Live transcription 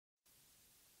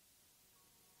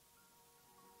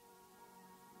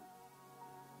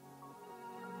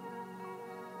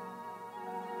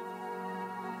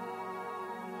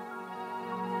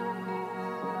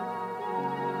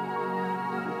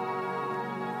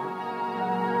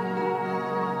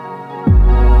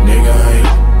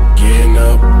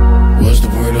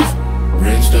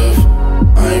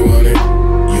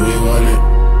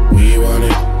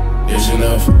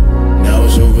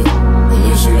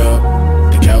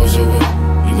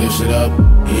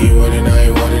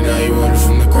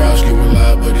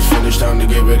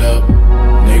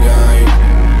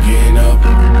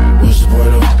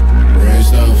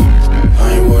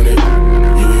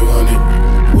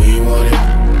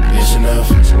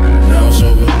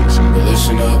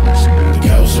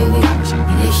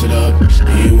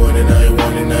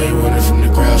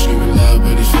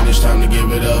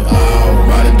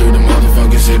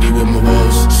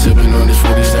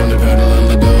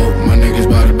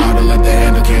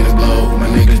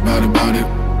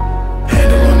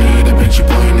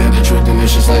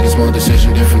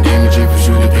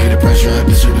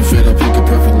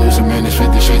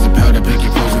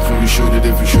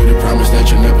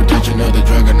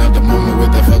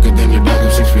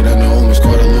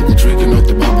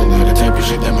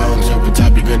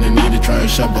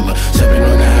shoveler. Sipping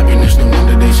on the happiness, no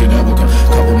wonder they say double cup.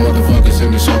 Couple motherfuckers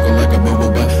in the circle like a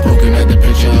bubble butt. Poking at the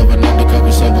picture of an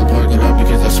undercover suburb. Park it up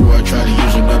because I swore I tried to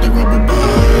use another rubber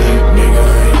band. Nigga,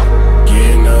 I ain't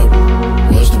getting up.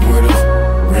 What's the point of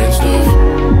rent stuff?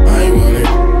 I ain't want it,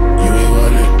 you ain't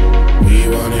want it, we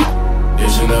ain't want it.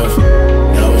 It's enough,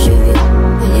 now it's over.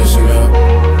 But listen up,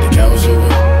 the cow is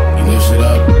over. He lifts it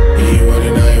up. He ain't want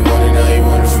it, I ain't want it, I ain't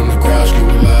want it from the crowd. Scream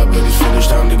it loud, but it's finished,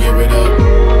 time to get rid up.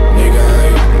 Nigga, I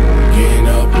ain't getting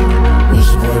up. What's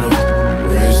the point of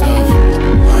rent stuff?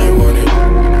 I ain't want it,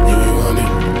 you ain't want it,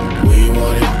 we ain't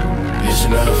want it. It's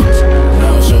enough.